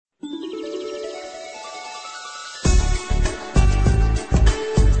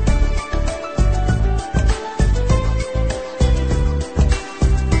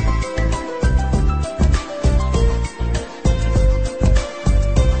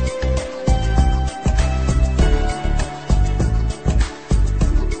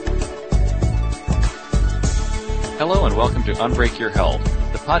and welcome to Unbreak Your Health,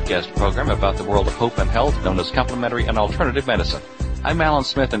 the podcast program about the world of hope and health known as complementary and alternative medicine. I'm Alan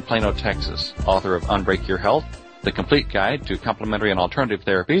Smith in Plano, Texas, author of Unbreak Your Health, the complete guide to complementary and alternative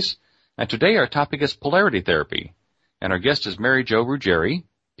therapies, and today our topic is Polarity Therapy, and our guest is Mary Jo Ruggieri,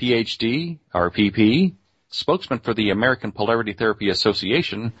 PhD, RPP, spokesman for the American Polarity Therapy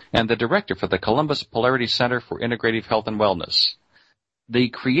Association, and the director for the Columbus Polarity Center for Integrative Health and Wellness. The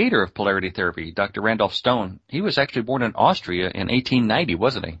creator of Polarity Therapy, Dr. Randolf Stone, he was actually born in Austria in 1890,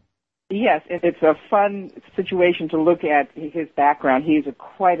 wasn't he? Yes, it's a fun situation to look at his background. He's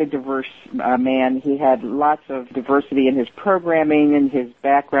quite a diverse man. He had lots of diversity in his programming and his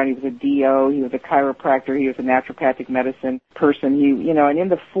background. He was a DO, he was a chiropractor, he was a naturopathic medicine person. And in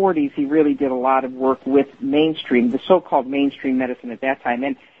the 40s, he really did a lot of work with the so-called mainstream medicine at that time.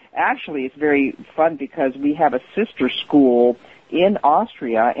 And actually, it's very fun because we have a sister school in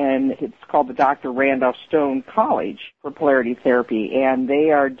Austria, and it's called the Dr. Randolf Stone College for Polarity Therapy, and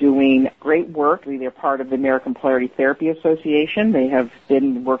they are doing great work. They're part of the American Polarity Therapy Association. They have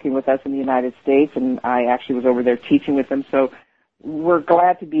been working with us in the United States, and I actually was over there teaching with them, so we're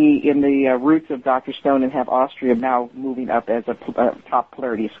glad to be in the roots of Dr. Stone and have Austria now moving up as a top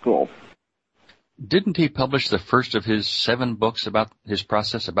polarity school. Didn't he publish the first of his 7 books about his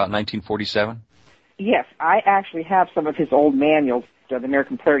process about 1947? Yes, I actually have some of his old manuals. The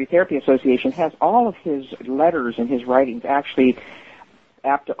American Polarity Therapy Association has all of his letters and his writings. Actually,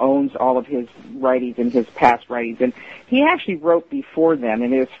 APTA owns all of his writings and his past writings. And he actually wrote before then,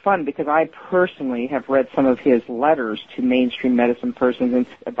 and it was fun because I personally have read some of his letters to mainstream medicine persons and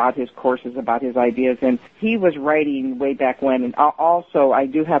about his courses, about his ideas. And he was writing way back when. And also, I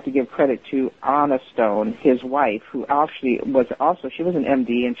do have to give credit to Anna Stone, his wife, who actually she was an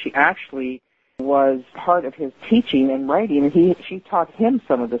MD, and she actually was part of his teaching and writing, and she taught him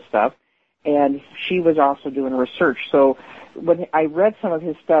some of the stuff, and she was also doing research. So when I read some of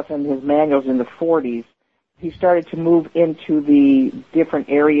his stuff and his manuals in the 40s, he started to move into the different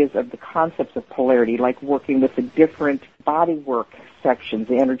areas of the concepts of polarity, like working with the different body work sections,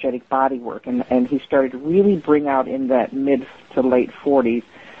 the energetic body work, and he started to really bring out in that mid to late 40s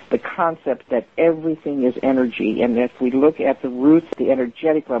the concept that everything is energy, and if we look at the roots, the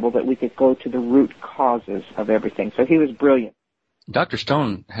energetic level, that we could go to the root causes of everything. So he was brilliant. Dr.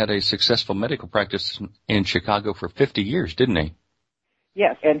 Stone had a successful medical practice in Chicago for 50 years, didn't he?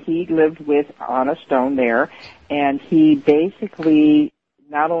 Yes, and he lived with Anna Stone there, and he basically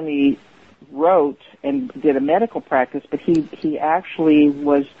not only wrote and did a medical practice, but he actually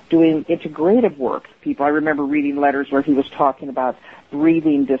was doing integrative work. I remember reading letters where he was talking about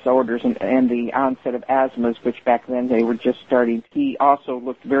breathing disorders and the onset of asthmas, which back then they were just starting. He also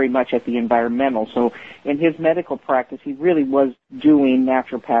looked very much at the environmental. So in his medical practice, he really was doing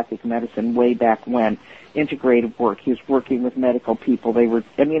naturopathic medicine way back when, integrative work. He was working with medical people.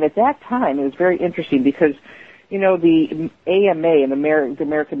 At that time, it was very interesting because the AMA and the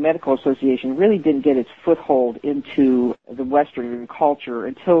American Medical Association really didn't get its foothold into the Western culture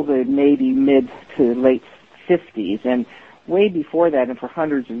until the maybe mid to late 50s. And way before that, and for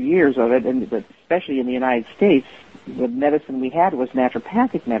hundreds of years of it, and especially in the United States, the medicine we had was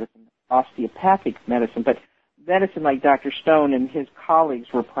naturopathic medicine, osteopathic medicine. But medicine like Dr. Stone and his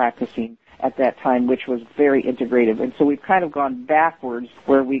colleagues were practicing at that time, which was very integrative. And so we've kind of gone backwards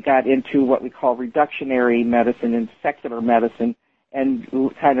where we got into what we call reductionary medicine and secular medicine and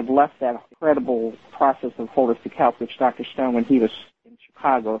kind of left that incredible process of holistic health, which Dr. Stone, when he was in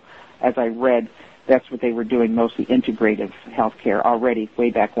Chicago, as I read, that's what they were doing, mostly integrative healthcare already way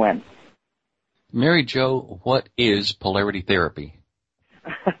back when. Mary Jo, what is polarity therapy?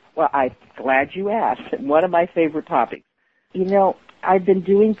 Well, I'm glad you asked. One of my favorite topics. I've been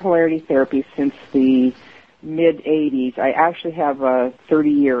doing polarity therapy since the mid-'80s. I actually have a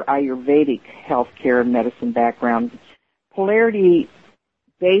 30-year Ayurvedic healthcare and medicine background. Polarity,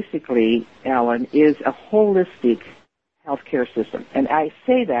 basically, Alan, is a holistic healthcare system. And I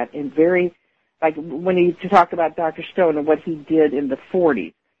say that in when you talk about Dr. Stone and what he did in the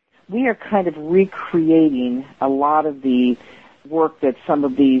 40s, we are kind of recreating a lot of the work that some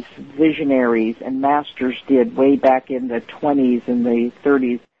of these visionaries and masters did way back in the 20s and the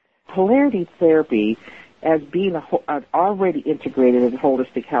 30s. Polarity therapy, as being an already integrated and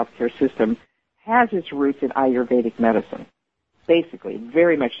holistic healthcare system, has its roots in Ayurvedic medicine. Basically,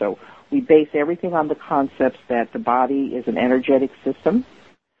 very much so. We base everything on the concepts that the body is an energetic system.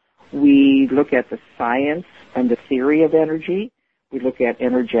 We look at the science and the theory of energy. We look at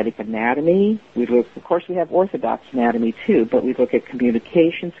energetic anatomy. Of course, we have orthodox anatomy too, but we look at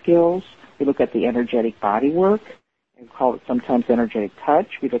communication skills. We look at the energetic body work. We call it sometimes energetic touch.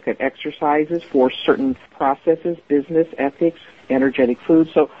 We look at exercises for certain processes, business, ethics, energetic food.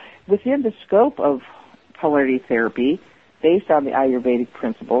 So within the scope of polarity therapy, based on the Ayurvedic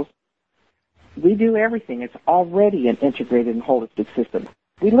principles, we do everything. It's already an integrated and holistic system.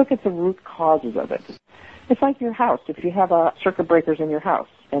 We look at the root causes of it. It's like your house. If you have circuit breakers in your house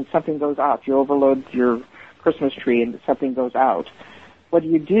and something goes out, you overload your Christmas tree and something goes out, what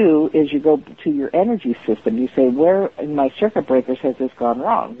you do is you go to your energy system. You say, where in my circuit breakers has this gone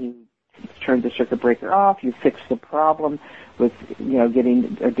wrong? You turn the circuit breaker off. You fix the problem with,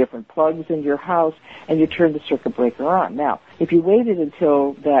 getting different plugs in your house, and you turn the circuit breaker on. Now, if you waited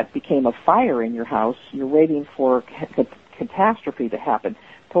until that became a fire in your house, you're waiting for catastrophe to happen.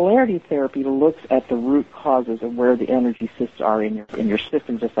 Polarity therapy looks at the root causes of where the energy systems are in your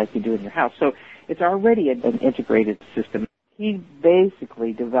system, just like you do in your house. So it's already an integrated system. He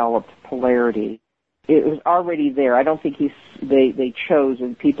basically developed polarity. It was already there. I don't think they chose,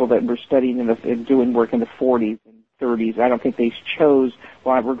 and people that were studying and doing work in the 40s and 30s, I don't think they chose,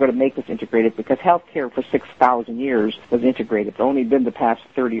 well, we're going to make this integrated, because healthcare for 6,000 years was integrated. It's only been the past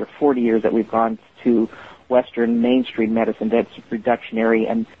 30 or 40 years that we've gone to Western mainstream medicine that's reductionary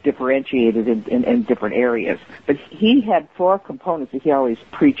and differentiated in different areas. But he had 4 components that he always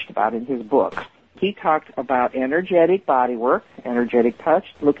preached about in his books. He talked about energetic body work, energetic touch,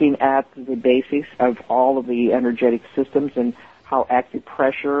 looking at the basics of all of the energetic systems and how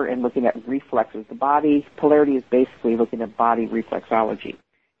acupressure, and looking at reflexes. The body, polarity is basically looking at body reflexology.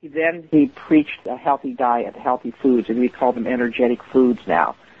 He preached a healthy diet, healthy foods, and we call them energetic foods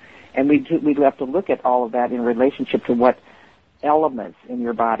now. And we have to look at all of that in relationship to what elements in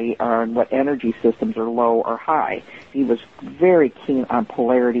your body are and what energy systems are low or high. He was very keen on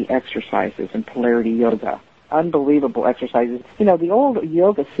polarity exercises and polarity yoga. Unbelievable exercises. The old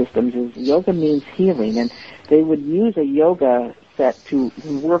yoga systems yoga means healing, and they would use a yoga set to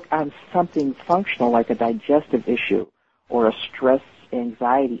work on something functional like a digestive issue or a stress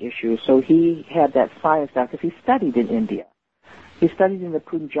anxiety issue. So he had that science down because he studied in India. He studied in the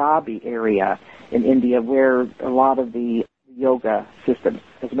Punjabi area in India, where a lot of the yoga systems.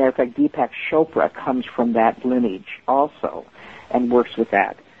 As a matter of fact, Deepak Chopra comes from that lineage also and works with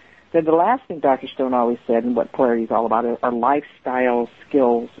that. Then the last thing Dr. Stone always said, and what polarity is all about, are lifestyle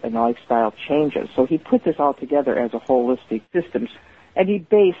skills and lifestyle changes. So he put this all together as a holistic system. And he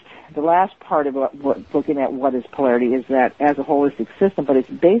based the last part of looking at what is polarity is that as a holistic system, but it's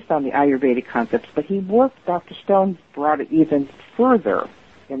based on the Ayurvedic concepts. But Dr. Stone brought it even further,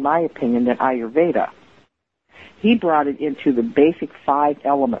 in my opinion, than Ayurveda. He brought it into the basic 5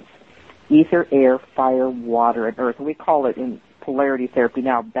 elements: ether, air, fire, water, and earth. And we call it in polarity therapy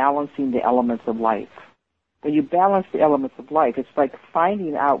now balancing the elements of life. When you balance the elements of life, it's like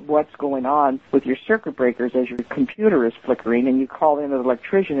finding out what's going on with your circuit breakers as your computer is flickering, and you call in an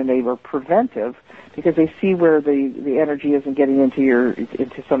electrician, and they were preventive because they see where the energy isn't getting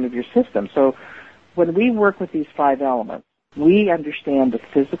into some of your systems. So when we work with these 5 elements, we understand the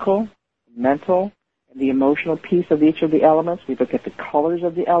physical, mental, and the emotional piece of each of the elements. We look at the colors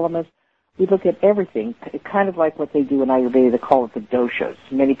of the elements. We look at everything. It's kind of like what they do in Ayurveda. They call it the doshas.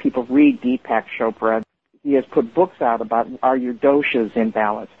 Many people read Deepak Chopra. He has put books out about, are your doshas in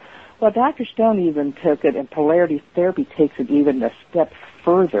balance? Well, Dr. Stone even took it, and polarity therapy takes it even a step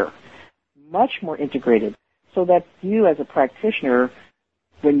further, much more integrated, so that you as a practitioner,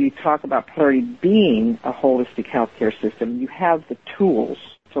 when you talk about polarity being a holistic healthcare system, you have the tools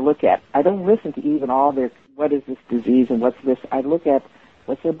to look at. I don't listen to even all their, what is this disease and what's this. I look at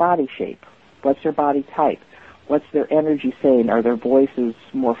what's their body shape, what's their body type, what's their energy saying, are their voices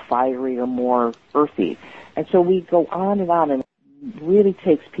more fiery or more earthy? And so we go on, and it really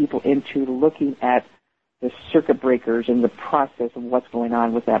takes people into looking at the circuit breakers and the process of what's going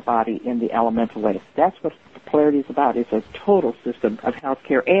on with that body in the elemental way. That's what polarity is about. It's a total system of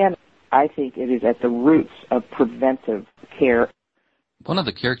healthcare, and I think it is at the roots of preventive care. One of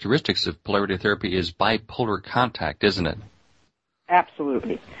the characteristics of polarity therapy is bipolar contact, isn't it?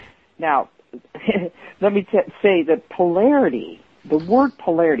 Absolutely. Now, let me say that polarity, the word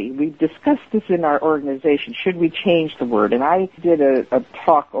polarity, we've discussed this in our organization. Should we change the word? And I did a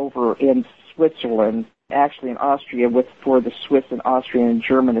talk over in Switzerland, actually in Austria, for the Swiss and Austrian and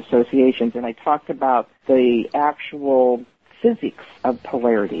German associations, and I talked about the actual physics of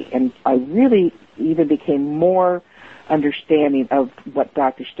polarity. And I really even became more understanding of what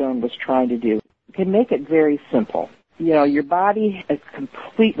Dr. Stone was trying to do. You can make it very simple. Your body is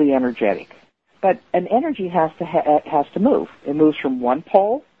completely energetic, but an energy has to move. It moves from one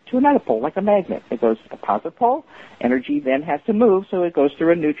pole to another pole, like a magnet. It goes to a positive pole. Energy then has to move, so it goes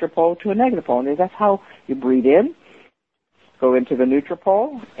through a neutral pole to a negative pole. And that's how you breathe in, go into the neutral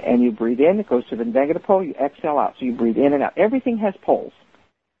pole, and you breathe in. It goes to the negative pole. You exhale out. So you breathe in and out. Everything has poles.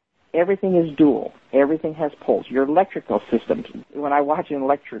 Everything is dual. Everything has poles. Your electrical system. When I watch an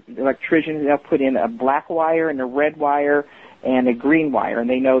electrician, they'll put in a black wire and a red wire and a green wire, and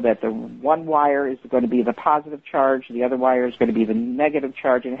they know that the one wire is going to be the positive charge, the other wire is going to be the negative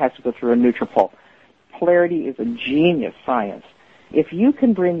charge, and it has to go through a neutral pole. Polarity is a genius science. If you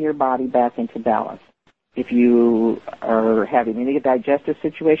can bring your body back into balance, if you are having any digestive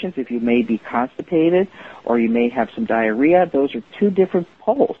situations, if you may be constipated or you may have some diarrhea, those are two different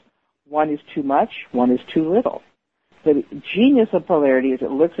poles. One is too much, one is too little. The genius of polarity is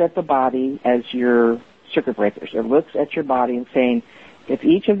it looks at the body as your circuit breakers. It looks at your body and saying, if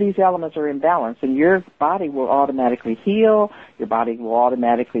each of these elements are in balance, then your body will automatically heal, your body will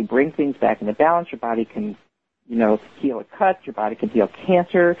automatically bring things back into balance, your body can, heal a cut, your body can heal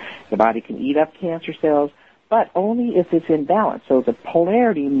cancer, your body can eat up cancer cells, but only if it's in balance. So the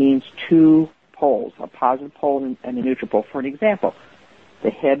polarity means two poles, a positive pole and a neutral pole. For an example, the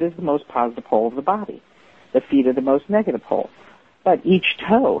head is the most positive pole of the body. The feet are the most negative pole. But each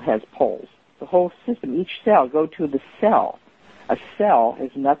toe has poles. The whole system, each cell, go to the cell. A cell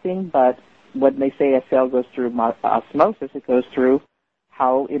is nothing but when they say a cell goes through osmosis, it goes through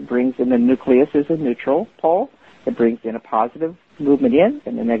how it brings in the nucleus is a neutral pole. It brings in a positive movement in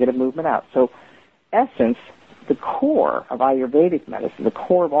and a negative movement out. So, essence, the core of Ayurvedic medicine, the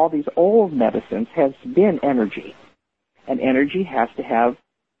core of all these old medicines has been energy. And energy has to have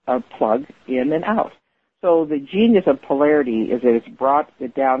a plug in and out. So the genius of polarity is that it's brought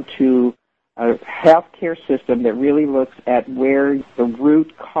it down to a healthcare system that really looks at where the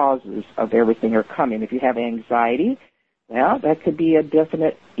root causes of everything are coming. If you have anxiety, well, that could be a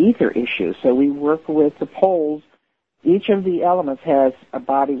definite ether issue. So we work with the poles. Each of the elements has a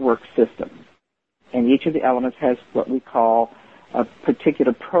body work system, and each of the elements has what we call a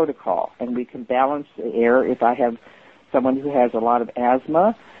particular protocol, and we can balance the air. If I have someone who has a lot of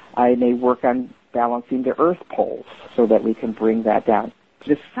asthma, I may work on balancing the earth poles so that we can bring that down.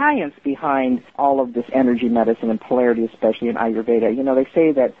 The science behind all of this energy medicine and polarity, especially in Ayurveda, they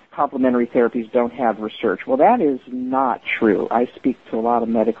say that complementary therapies don't have research. Well, that is not true. I speak to a lot of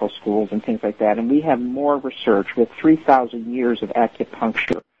medical schools and things like that, and we have more research with 3,000 years of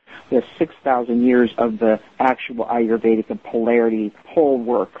acupuncture. We have 6,000 years of the actual Ayurvedic and polarity pole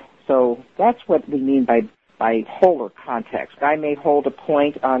work. So that's what we mean by polar context. I may hold a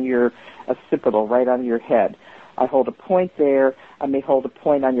point on your occipital, right on your head. I hold a point there. I may hold a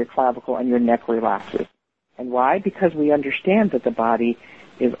point on your clavicle, and your neck relaxes. And why? Because we understand that the body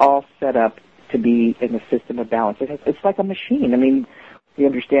is all set up to be in a system of balance. It's like a machine. I mean, we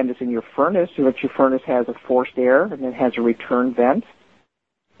understand this in your furnace. Your furnace has a forced air, and it has a return vent.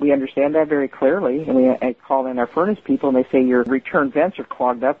 We understand that very clearly, and I call in our furnace people, and they say your return vents are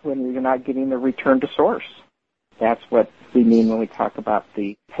clogged up when you're not getting the return to source. That's what we mean when we talk about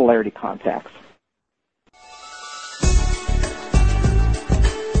the polarity contacts.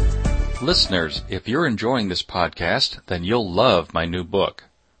 Listeners, if you're enjoying this podcast, then you'll love my new book.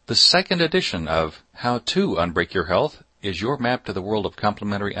 The second edition of How to Unbreak Your Health is your map to the world of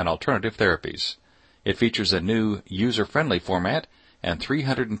complementary and alternative therapies. It features a new user-friendly format and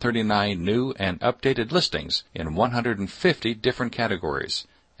 339 new and updated listings in 150 different categories.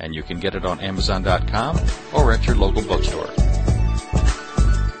 And you can get it on Amazon.com or at your local bookstore.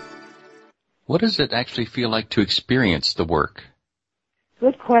 What does it actually feel like to experience the work?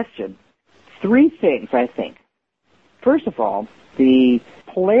 Good question. 3 things, I think. First of all, the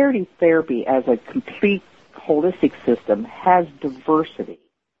polarity therapy as a complete holistic system has diversity.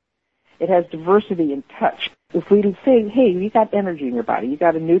 It has diversity in touch. If we say, hey, you got energy in your body, you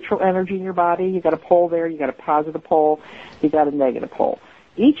got a neutral energy in your body, you got a pole there, you got a positive pole, you got a negative pole.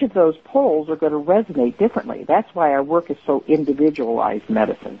 Each of those poles are going to resonate differently. That's why our work is so individualized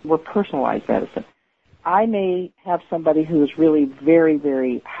medicine. We're personalized medicine. I may have somebody who is really very,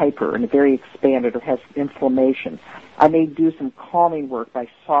 very hyper and very expanded or has inflammation. I may do some calming work by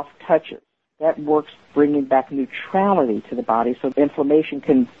soft touches. That works bringing back neutrality to the body so the inflammation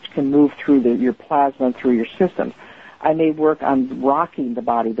can move through your plasma and through your systems. I may work on rocking the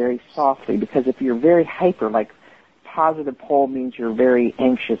body very softly because if you're very hyper, like positive pole means you're very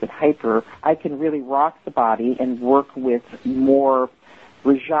anxious and hyper, I can really rock the body and work with more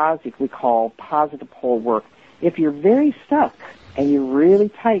Rajasic, we call positive pole work. If you're very stuck and you're really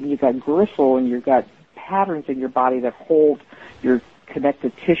tight and you've got gristle and you've got patterns in your body that hold your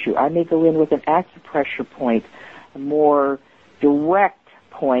connective tissue, I may go in with an acupressure point, a more direct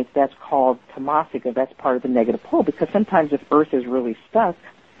point that's called tamasika. That's part of the negative pole because sometimes if earth is really stuck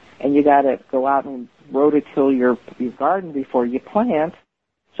and you got to go out and rototill your garden before you plant.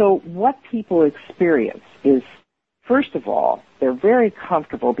 So what people experience is, first of all, they're very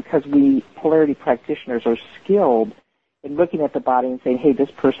comfortable because we polarity practitioners are skilled in looking at the body and saying, hey,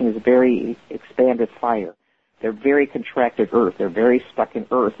 this person is very expanded fire. They're very contracted earth. They're very stuck in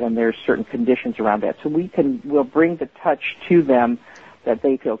earth, and there's certain conditions around that. So we'll bring the touch to them that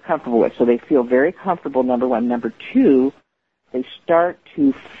they feel comfortable with. So they feel very comfortable, number one. Number two, they start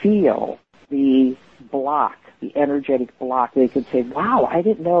to feel the block, the energetic block. They could say, wow, I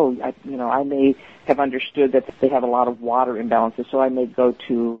didn't know. I may have understood that they have a lot of water imbalances, so I may go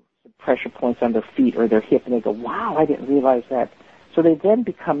to pressure points on their feet or their hip, and they go, wow, I didn't realize that. So they then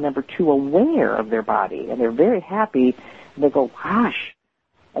become, number two, aware of their body, and they're very happy, and they go, gosh.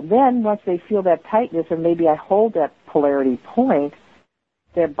 And then once they feel that tightness, and maybe I hold that polarity point,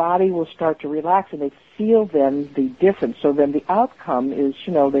 their body will start to relax, and they feel then the difference. So then the outcome is,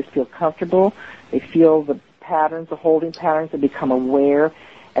 they feel comfortable, they feel the patterns, the holding patterns, they become aware,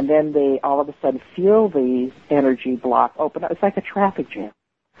 and then they all of a sudden feel the energy block open up. It's like a traffic jam.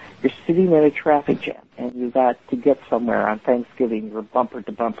 You're sitting in a traffic jam, and you got to get somewhere on Thanksgiving. You're bumper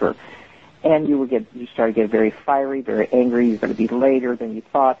to bumper, and you start to get very fiery, very angry. You're going to be later than you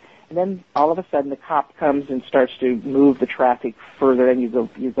thought, and then all of a sudden the cop comes and starts to move the traffic further, and you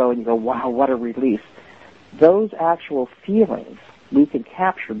go, wow, what a relief. Those actual feelings we can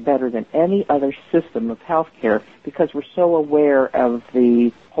capture better than any other system of healthcare because we're so aware of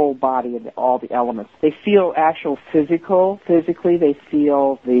the whole body and all the elements. They feel actual physically, they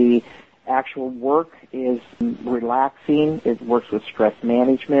feel the actual work is relaxing. It works with stress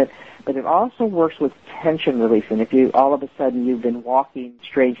management, but it also works with tension release. And if you all of a sudden you've been walking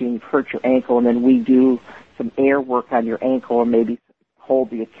strangely and you've hurt your ankle, and then we do some air work on your ankle and maybe hold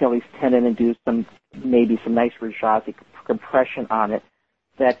the Achilles tendon and do some nice rajasic compression on it,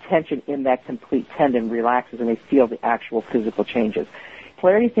 that tension in that complete tendon relaxes and they feel the actual physical changes.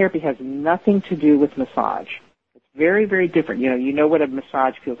 Polarity therapy has nothing to do with massage. It's very, very different. You know what a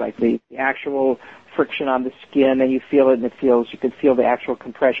massage feels like, the actual friction on the skin, and you feel it, and you can feel the actual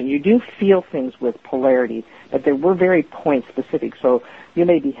compression. You do feel things with polarity, but we're very point specific. So you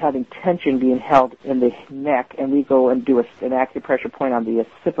may be having tension being held in the neck, and we go and do an acupressure point on the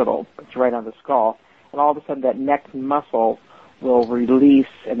occipital. It's right on the skull. And all of a sudden that neck muscle will release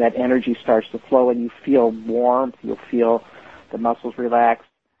and that energy starts to flow and you feel warmth, you'll feel the muscles relax.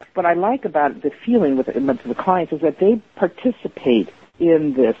 What I like about the feeling with the clients is that they participate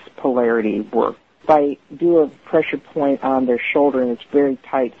in this polarity work. If I do a pressure point on their shoulder and it's very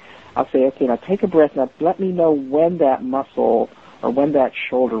tight, I'll say, okay, now take a breath, now let me know when that muscle or when that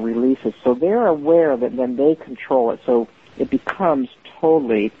shoulder releases. So they're aware of it and then they control it. So it becomes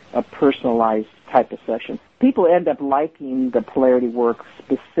totally a personalized type of session. People end up liking the polarity work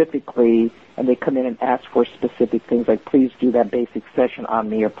specifically, and they come in and ask for specific things like, please do that basic session on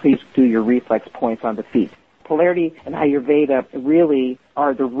me, or please do your reflex points on the feet. Polarity and Ayurveda really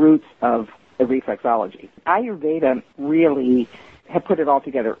are the roots of the reflexology. Ayurveda really have put it all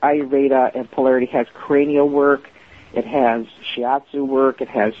together. Ayurveda and polarity has cranial work, it has shiatsu work, it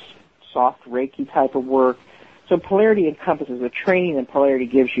has soft Reiki type of work. So polarity encompasses the training, and polarity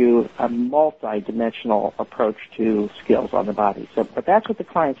gives you a multi-dimensional approach to skills on the body. But that's what the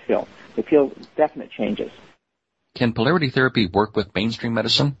clients feel. They feel definite changes. Can polarity therapy work with mainstream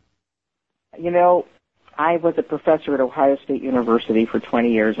medicine? I was a professor at Ohio State University for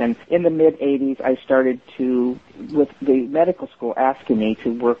 20 years, and in the mid-'80s, I started with the medical school asking me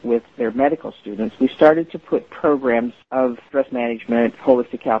to work with their medical students, we started to put programs of stress management,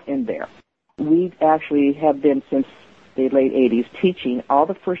 holistic health in there. We actually have been, since the late 80s, teaching all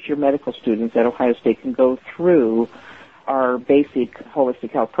the first-year medical students at Ohio State can go through our basic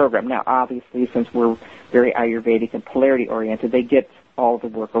holistic health program. Now, obviously, since we're very Ayurvedic and polarity-oriented, they get all the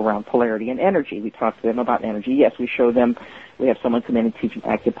work around polarity and energy. We talk to them about energy. Yes, we show them, we have someone come in and teach them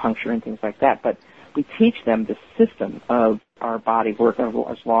acupuncture and things like that, but we teach them the system of our body work as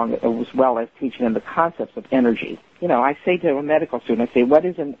well as teaching them the concepts of energy. I say to a medical student, I say, what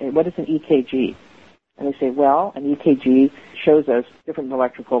is an EKG? And they say, well, an EKG shows us different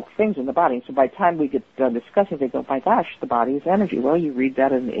electrical things in the body. And so by the time we get done discussing, they go, my gosh, the body is energy. Well, you read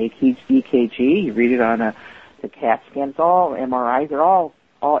that in the EKG, you read it on the CAT scan, it's all MRIs, they're all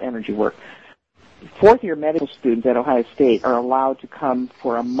energy work. Fourth-year medical students at Ohio State are allowed to come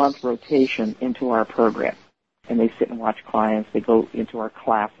for a month rotation into our program. And they sit and watch clients. They go into our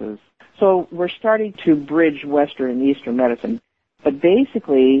classes. So we're starting to bridge Western and Eastern medicine. But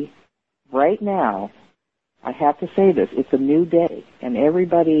basically, right now, I have to say this, it's a new day. And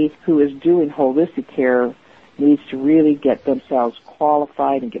everybody who is doing holistic care needs to really get themselves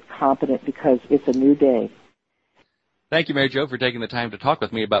qualified and get competent because it's a new day. Thank you, Mary Jo, for taking the time to talk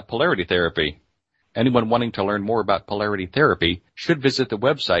with me about Polarity Therapy. Anyone wanting to learn more about Polarity Therapy should visit the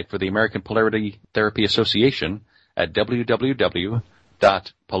website for the American Polarity Therapy Association at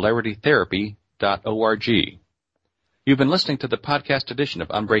www.polaritytherapy.org. You've been listening to the podcast edition of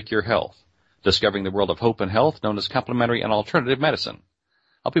Unbreak Your Health, discovering the world of hope and health known as complementary and alternative medicine.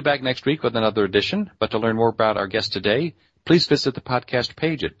 I'll be back next week with another edition, but to learn more about our guest today, please visit the podcast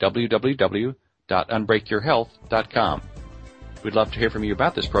page at www.unbreakyourhealth.com. We'd love to hear from you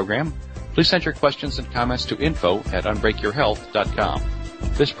about this program. Please send your questions and comments to info@unbreakyourhealth.com.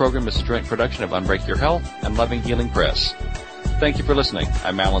 This program is a joint production of Unbreak Your Health and Loving Healing Press. Thank you for listening.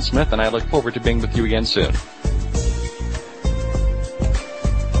 I'm Alan Smith, and I look forward to being with you again soon.